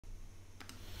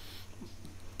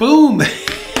Boom!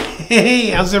 Hey,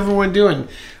 how's everyone doing?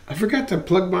 I forgot to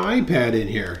plug my iPad in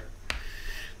here.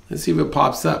 Let's see if it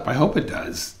pops up. I hope it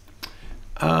does.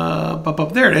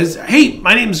 There it is. Hey,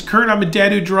 my name is Kurt. I'm a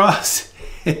dad who draws.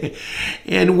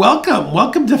 And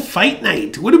welcome to Fight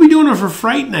Night. What are we doing for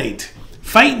Fright Night?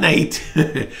 Fight Night.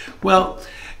 Well,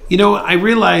 you know, I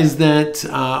realized that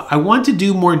I want to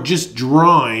do more just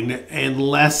drawing and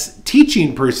less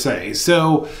teaching per se.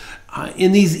 So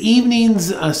in these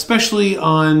evenings, especially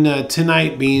on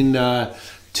tonight being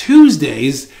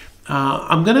Tuesdays,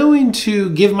 I'm going to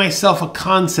give myself a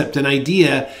concept, an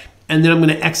idea, and then I'm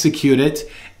going to execute it.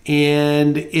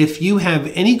 And if you have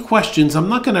any questions, I'm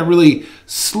not going to really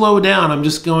slow down. I'm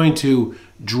just going to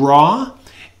draw.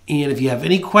 And if you have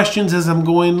any questions as I'm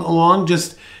going along,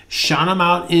 just shout them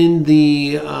out in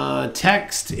the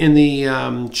text, in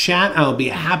the chat. I'll be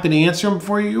happy to answer them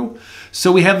for you.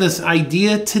 So we have this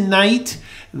idea tonight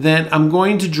that I'm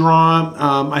going to draw.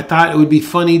 I thought it would be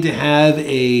funny to have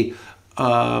a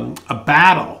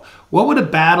battle. What would a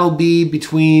battle be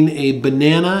between a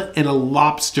banana and a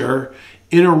lobster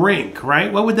in a rink,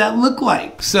 right? What would that look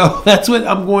like? So that's what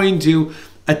I'm going to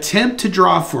attempt to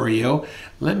draw for you.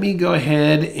 Let me go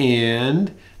ahead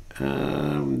and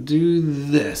do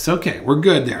this. Okay, we're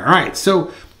good there. All right,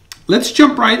 so let's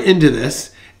jump right into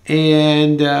this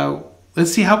and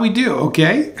let's see how we do,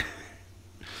 okay?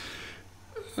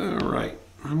 All right,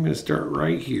 I'm going to start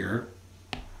right here.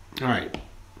 All right.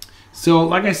 So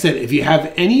like I said, if you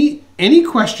have any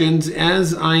questions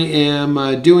as I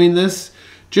am doing this,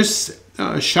 just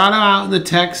shout out in the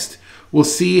text. We'll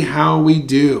see how we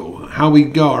do, how we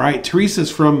go. All right,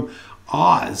 Teresa's from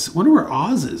Oz. Wonder where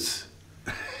Oz is.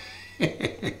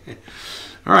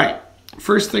 All right,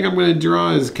 first thing I'm going to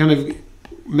draw is kind of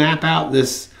map out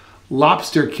this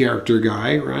lobster character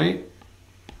guy, right?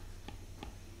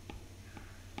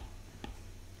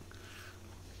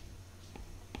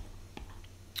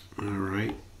 All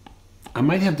right. I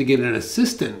might have to get an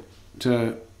assistant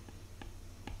to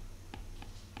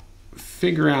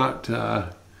figure out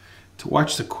to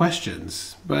watch the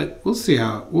questions, but we'll see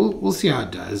how we'll see how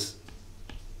it does.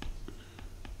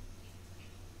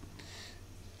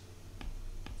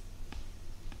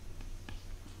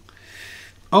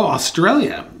 Oh,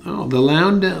 Australia. Oh, the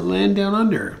land down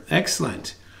under.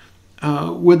 Excellent.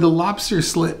 Would the lobster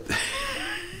slip?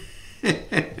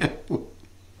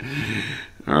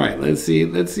 All right, let's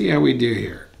see how we do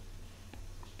here.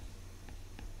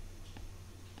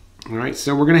 All right,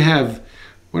 so we're gonna have,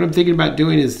 what I'm thinking about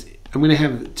doing is I'm gonna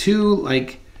have two,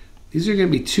 like, these are gonna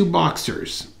be two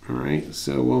boxers. All right,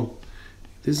 so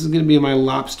this is gonna be my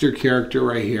lobster character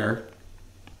right here.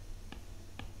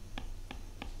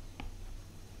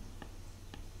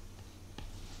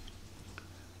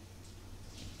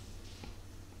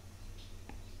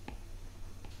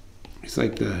 It's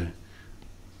like the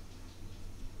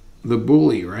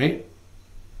bully, right?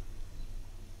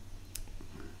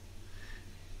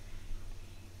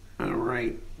 All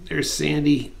right, there's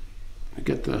Sandy. We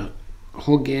got the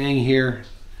whole gang here,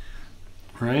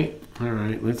 right? All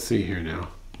right, let's see here now.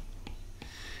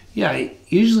 Yeah,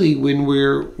 usually when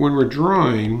we're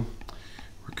drawing,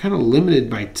 we're kind of limited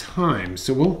by time,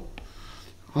 so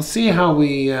I'll see how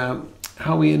we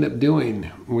end up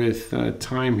doing with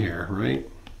time here, right?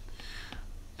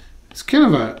 It's kind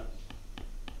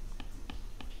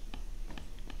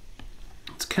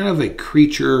of a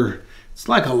creature. It's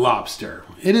like a lobster.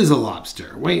 It is a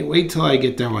lobster. Wait till I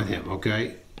get done with him,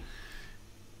 okay?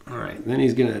 All right, then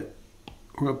we're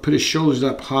gonna put his shoulders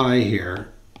up high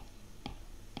here.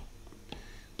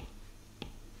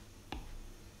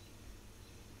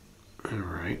 All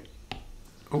right.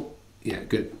 Oh, yeah,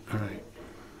 good. All right.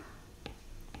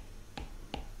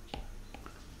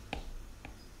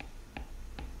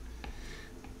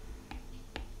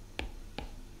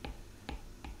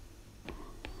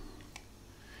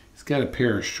 He's got a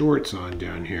pair of shorts on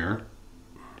down here.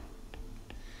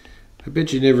 I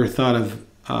bet you never thought of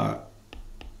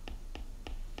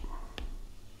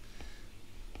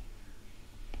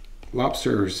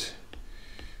lobsters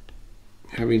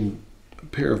having a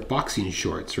pair of boxing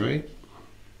shorts, right?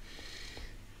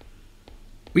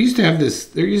 We used to have this,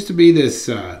 there used to be this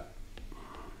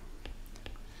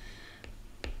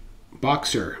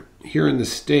boxer here in the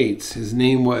States. His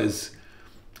name was,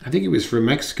 I think he was from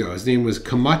Mexico. His name was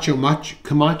Camacho.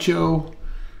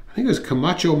 I think it was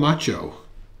Camacho Macho.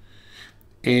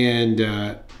 And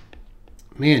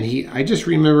man, I just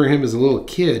remember him as a little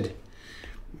kid.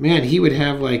 Man, he would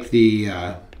have like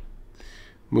the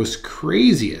most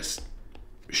craziest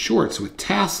shorts with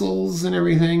tassels and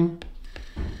everything.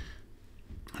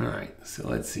 All right, so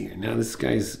let's see here. Now this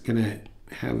guy's gonna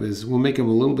have his, we'll make him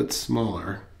a little bit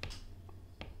smaller.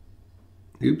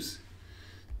 Oops.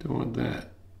 Don't want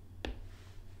that.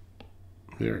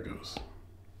 There it goes.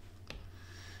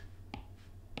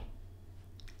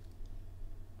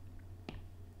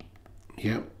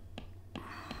 Yep.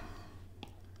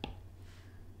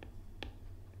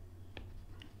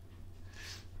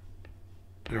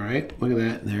 All right, look at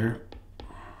that there.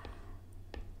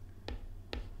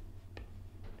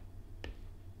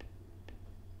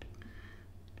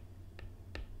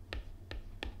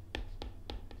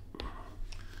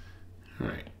 All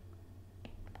right.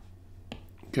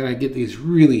 Gotta get these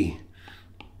really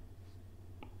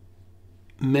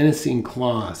menacing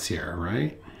claws here,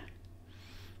 right?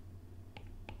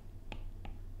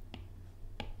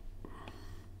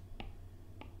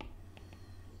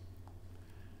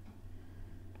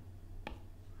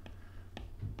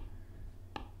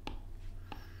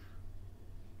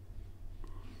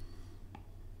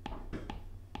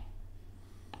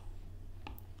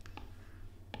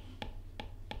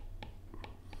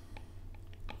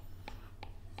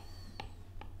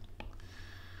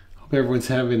 Hope everyone's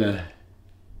having a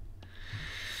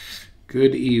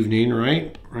good evening,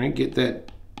 right? Right? Get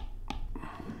that,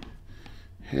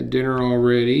 had dinner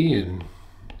already, and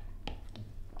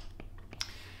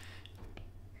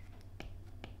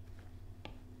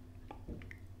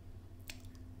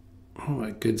all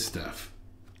that good stuff.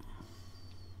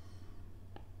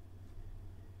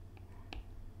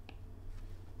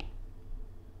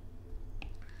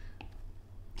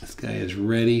 This guy is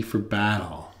ready for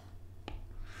battle.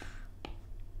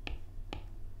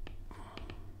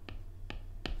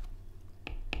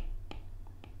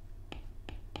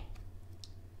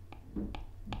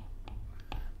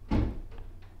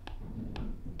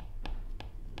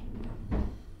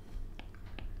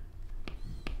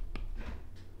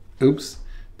 Oops,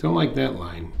 don't like that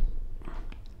line.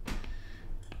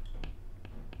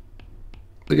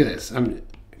 Look at this. I'm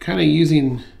kind of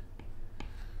using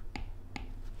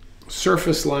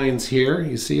surface lines here.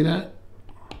 You see that?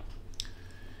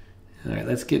 All right,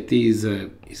 let's get these.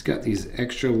 He's got these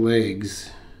extra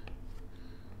legs.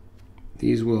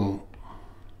 These will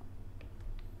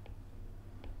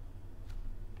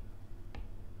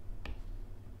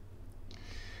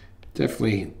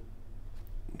definitely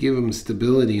give him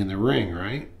stability in the ring,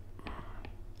 right?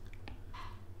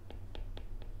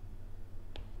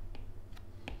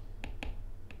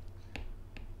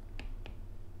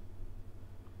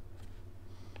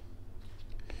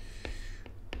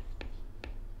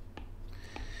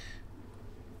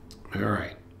 All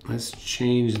right, let's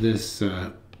change this.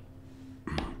 I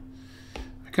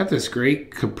got this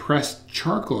great compressed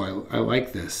charcoal. I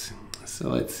like this. So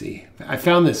let's see. I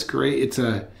found this great. It's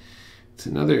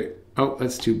another. Oh,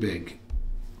 that's too big.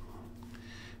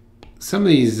 Some of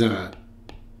these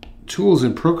tools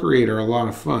in Procreate are a lot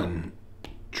of fun.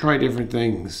 Try different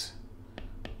things.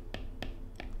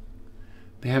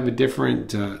 They have a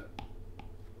different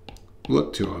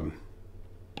look to them.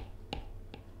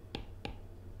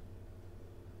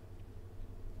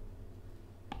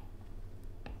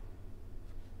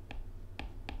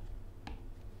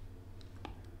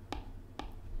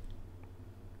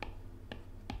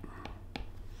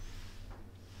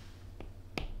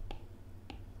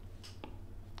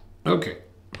 Okay,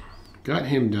 got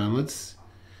him done. Let's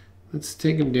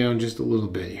take him down just a little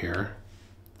bit here.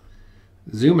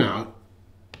 Zoom out.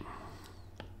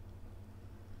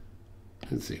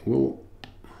 Let's see, we'll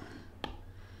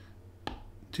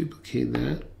duplicate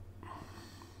that.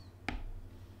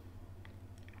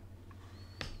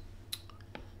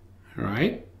 All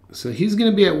right, so he's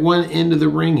going to be at one end of the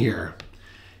ring here.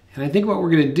 And I think what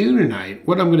we're going to do tonight,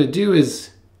 what I'm going to do is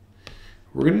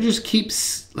we're going to just keep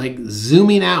like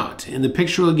zooming out, and the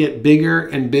picture will get bigger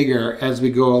and bigger as we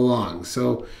go along.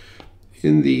 So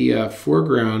in the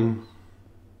foreground,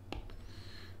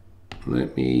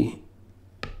 let me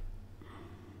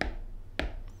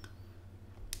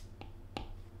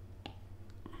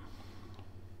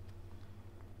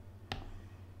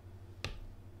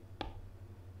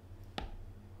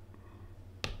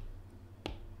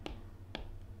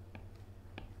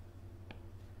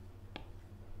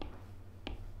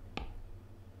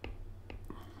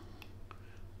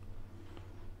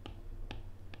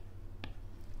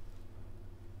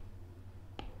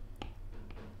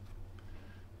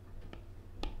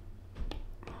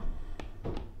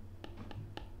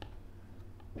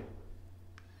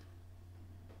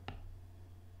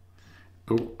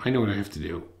oh, I know what I have to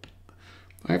do.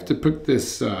 I have to put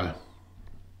this all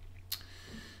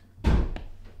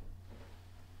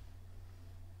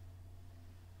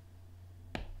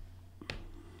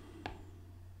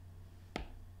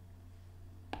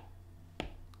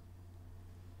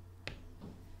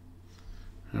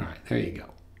right, there you go.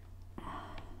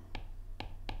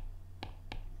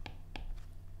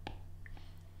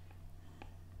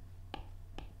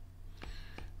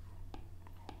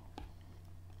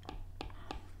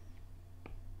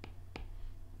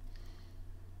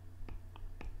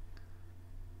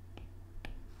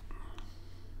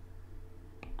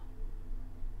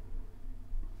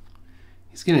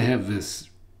 He's going to have this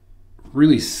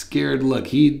really scared look.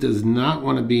 He does not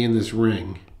want to be in this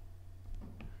ring.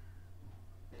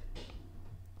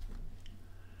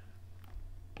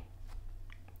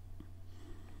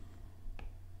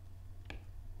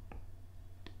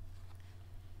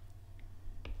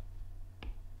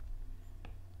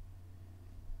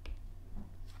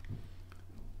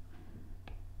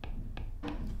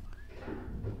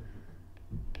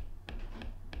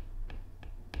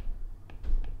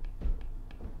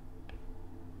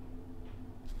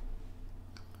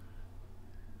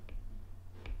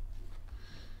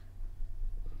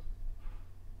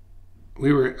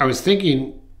 I was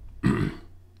thinking,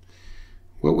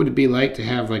 what would it be like to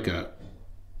have like a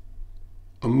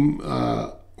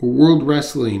World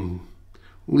Wrestling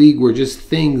League where just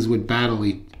things would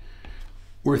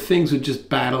just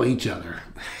battle each other.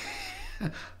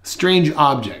 Strange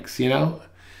objects, you know?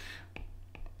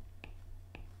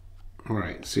 All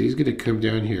right, so he's going to come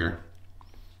down here.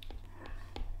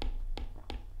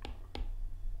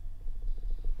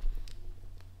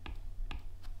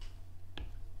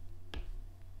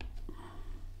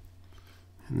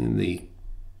 And then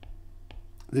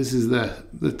this is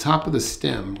the top of the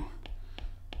stem.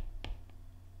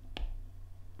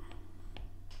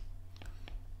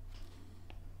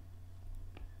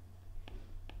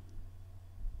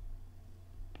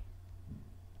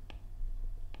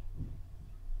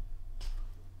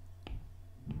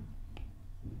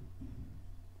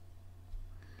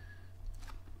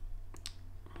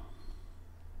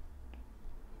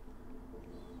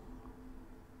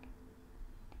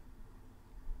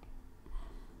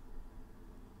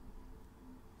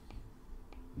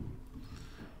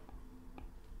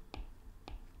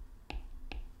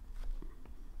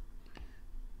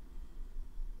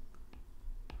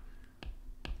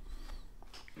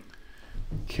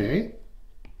 Okay.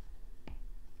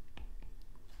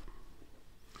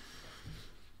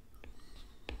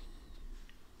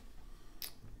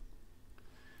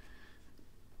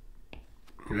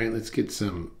 All right, let's get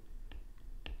some.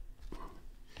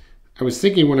 I was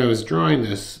thinking when I was drawing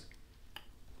this,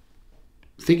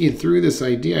 thinking through this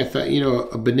idea, I thought, you know,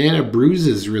 a banana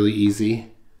bruises really easy.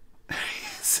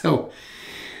 So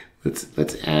let's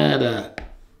add a.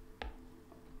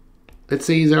 Let's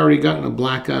say he's already gotten a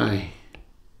black eye.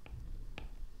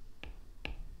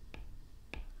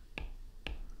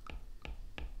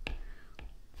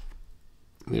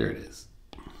 There it is.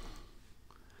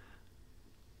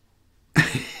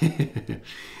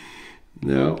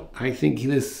 No, I think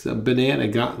this banana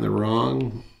got in the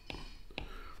wrong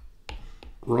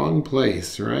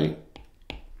place, right?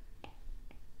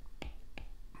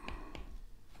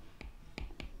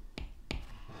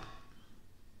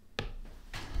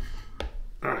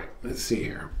 All right, let's see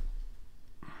here.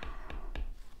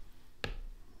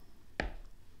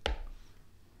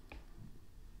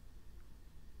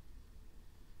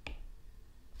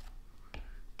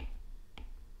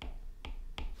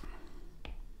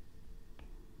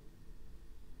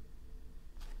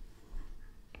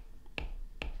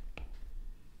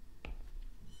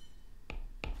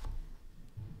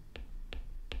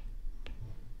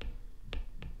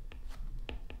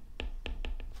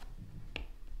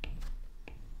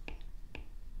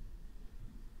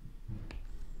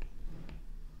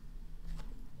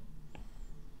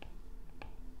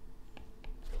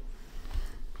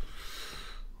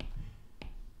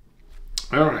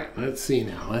 All right, let's see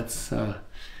now. Let's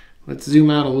zoom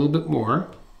out a little bit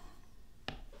more.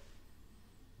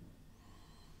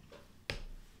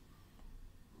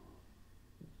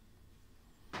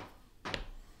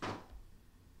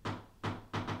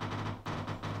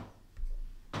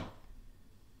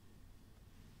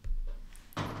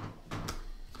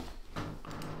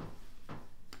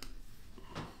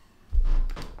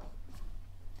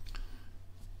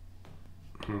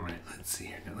 All right, let's see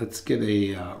here. Now let's get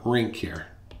a rink here.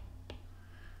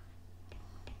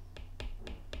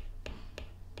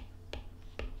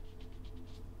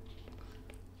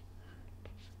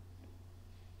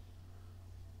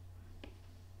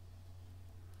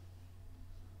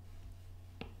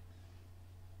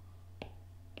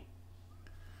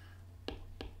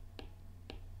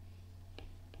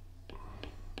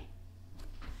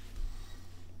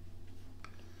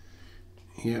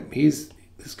 Yep,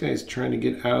 this guy's trying to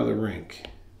get out of the rink.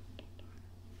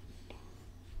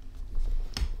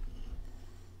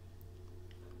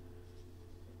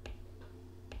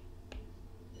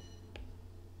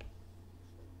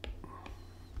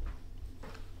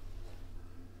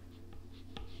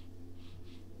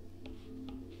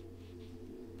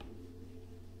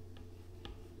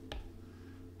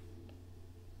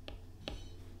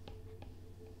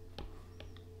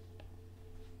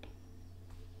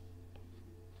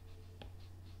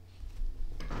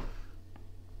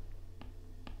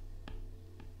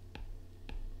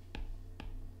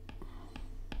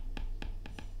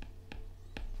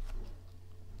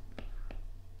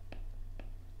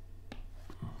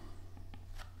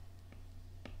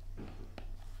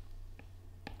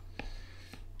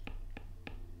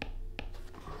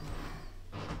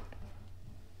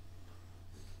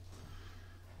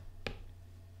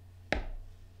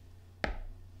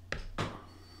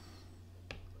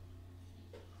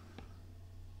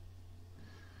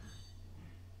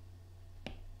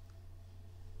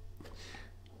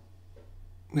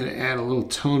 I'm going to add a little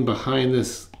tone behind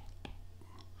this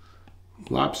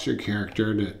lobster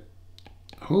character to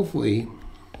hopefully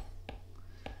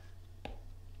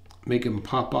make him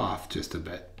pop off just a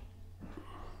bit.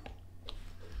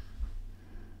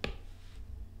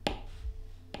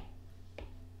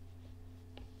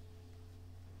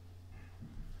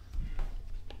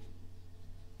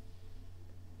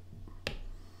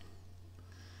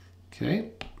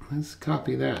 Okay, let's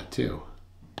copy that too.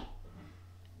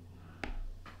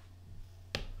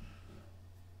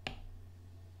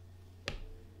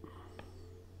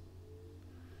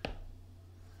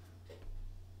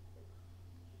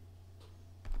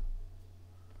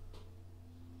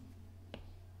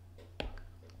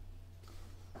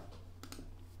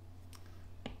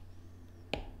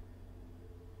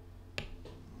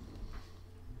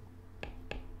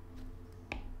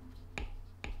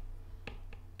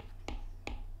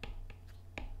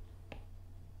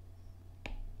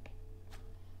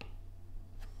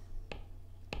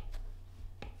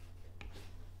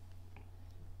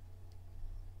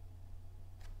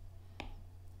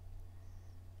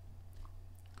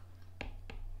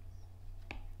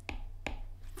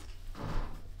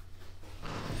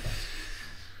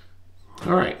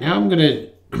 All right, now I'm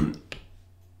going to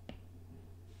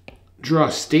draw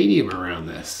a stadium around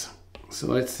this. So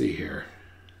let's see here.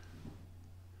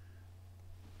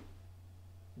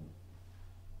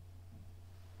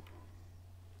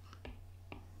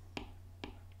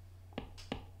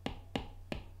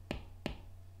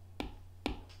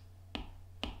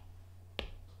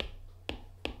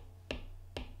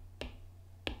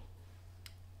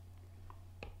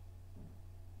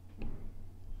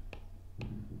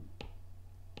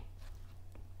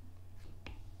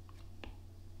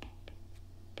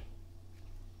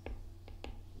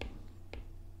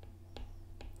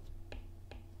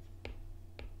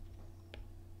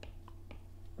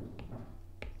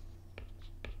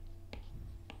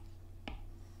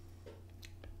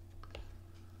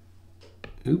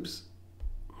 Oops.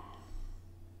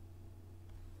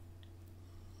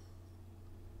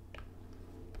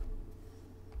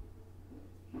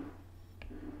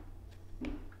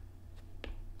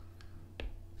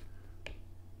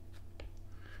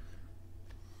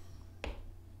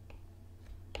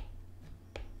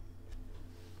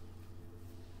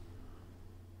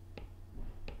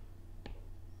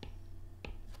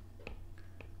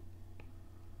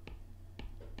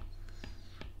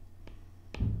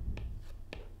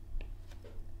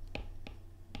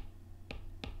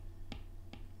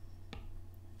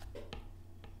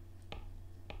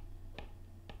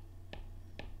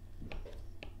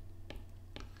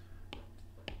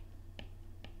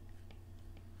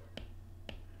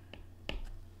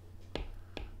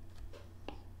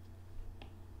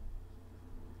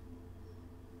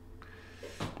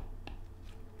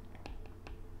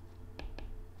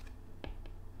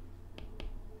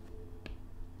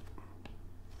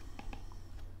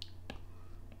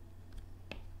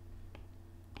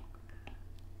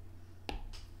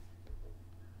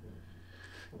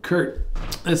 Kurt,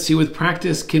 let's see, with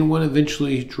practice, can one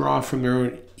eventually draw from their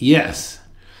own? Yes.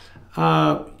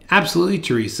 Absolutely,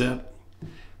 Teresa.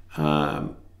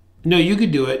 No, you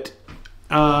could do it.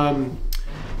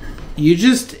 You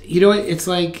just, it's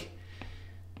like,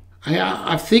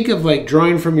 I think of like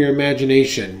drawing from your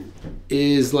imagination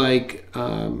is like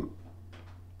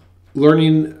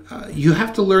learning, you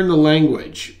have to learn the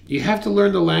language. You have to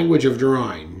learn the language of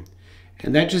drawing,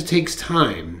 and that just takes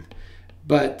time.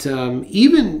 But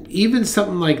even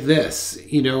something like this,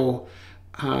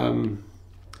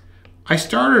 I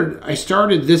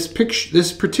started this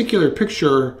particular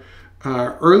picture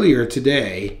earlier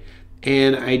today,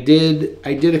 and I did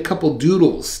a couple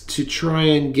doodles to try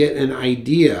and get an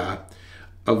idea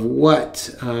of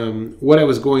what I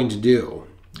was going to do.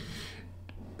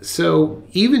 So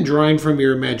even drawing from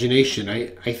your imagination,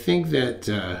 I think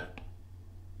that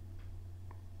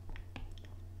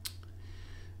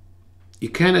you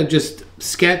kind of just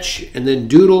sketch and then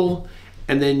doodle,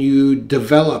 and then you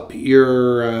develop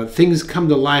your things come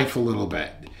to life a little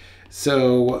bit.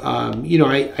 So,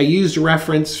 I used a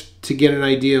reference to get an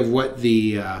idea of what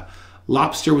the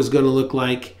lobster was going to look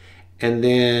like. And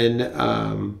then,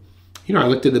 I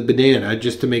looked at the banana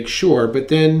just to make sure. But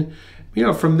then,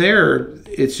 from there,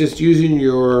 it's just using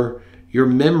your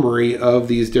memory of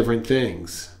these different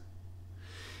things.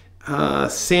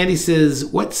 Sandy says,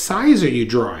 what size are you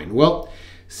drawing? Well,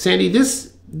 Sandy,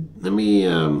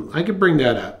 I could bring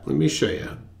that up. Let me show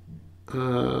you.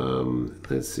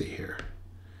 Let's see here.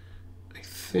 I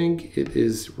think it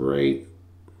is right.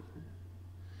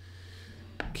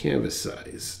 Canvas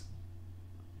size.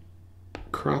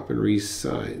 Crop and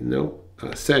resize. Nope.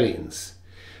 Settings.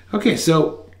 Okay,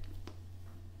 so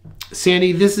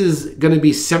Sandy, this is going to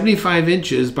be 75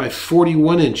 inches by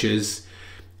 41 inches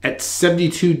at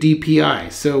 72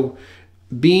 DPI. So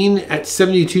being at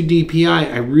 72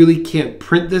 DPI, I really can't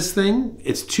print this thing.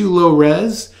 It's too low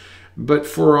res, but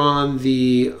for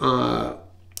the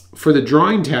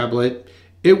drawing tablet,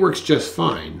 it works just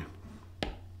fine.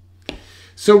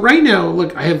 So right now,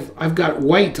 look, I've got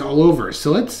white all over.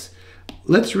 So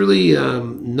let's really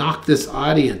knock this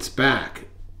audience back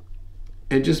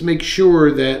and just make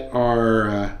sure that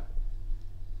our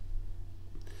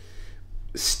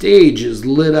stage is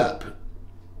lit up.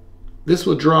 This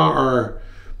will draw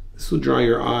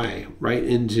your eye right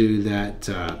into that.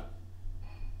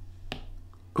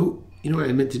 Oh, you know what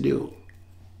I meant to do?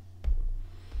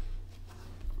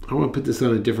 I want to put this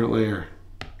on a different layer.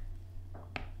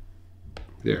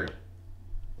 There.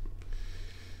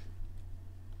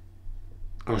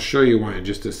 I'll show you why in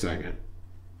just a second.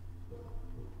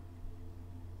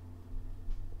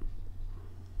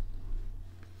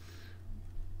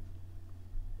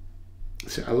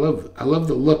 So I love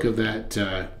the look of that.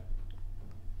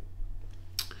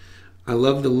 I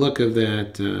love the look of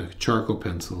that charcoal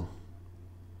pencil.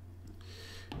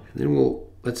 And then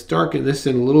let's darken this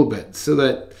in a little bit so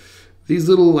that these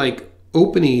little like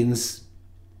openings,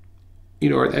 you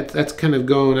know, that's kind of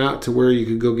going out to where you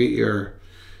could go get your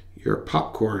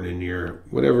popcorn and your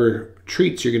whatever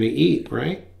treats you're going to eat,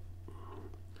 right?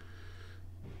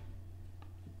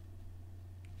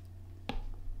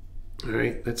 All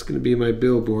right, that's going to be my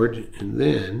billboard. And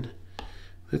then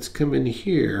let's come in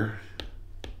here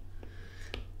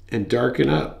and darken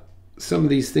up some of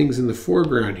these things in the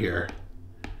foreground here.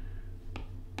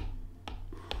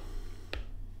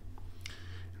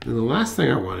 And the last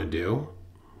thing I want to do,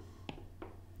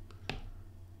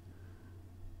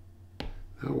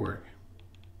 that'll work.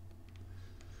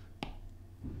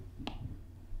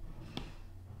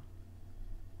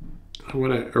 I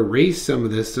want to erase some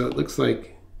of this so it looks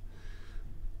like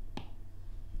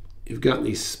you've got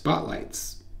these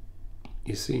spotlights,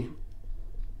 you see?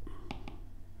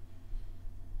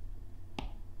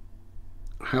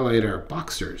 Highlight our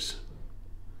boxers.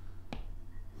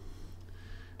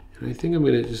 And I think I'm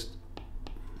going to just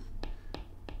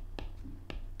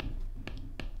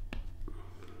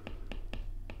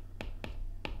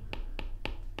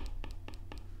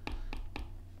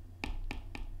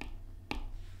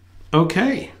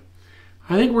okay.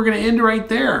 I think we're going to end right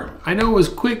there. I know it was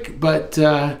quick, but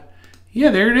yeah,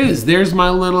 there it is. There's my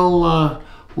little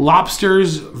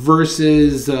lobsters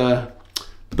versus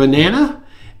banana.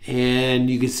 And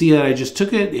you can see that I just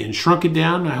took it and shrunk it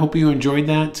down. I hope you enjoyed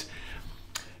that.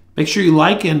 Make sure you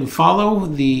like and follow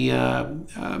the,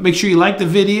 make sure you like the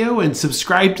video and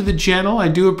subscribe to the channel. I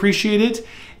do appreciate it.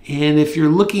 And if you're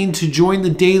looking to join the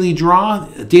Daily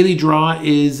Draw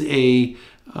is a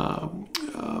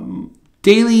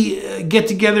daily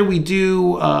get-together we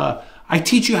do. I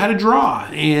teach you how to draw,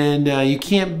 and you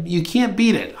can't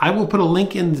beat it. I will put a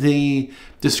link in the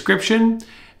description,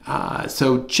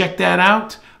 so check that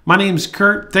out. My name's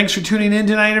Kurt. Thanks for tuning in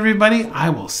tonight, everybody. I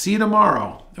will see you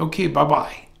tomorrow. Okay,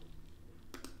 bye-bye.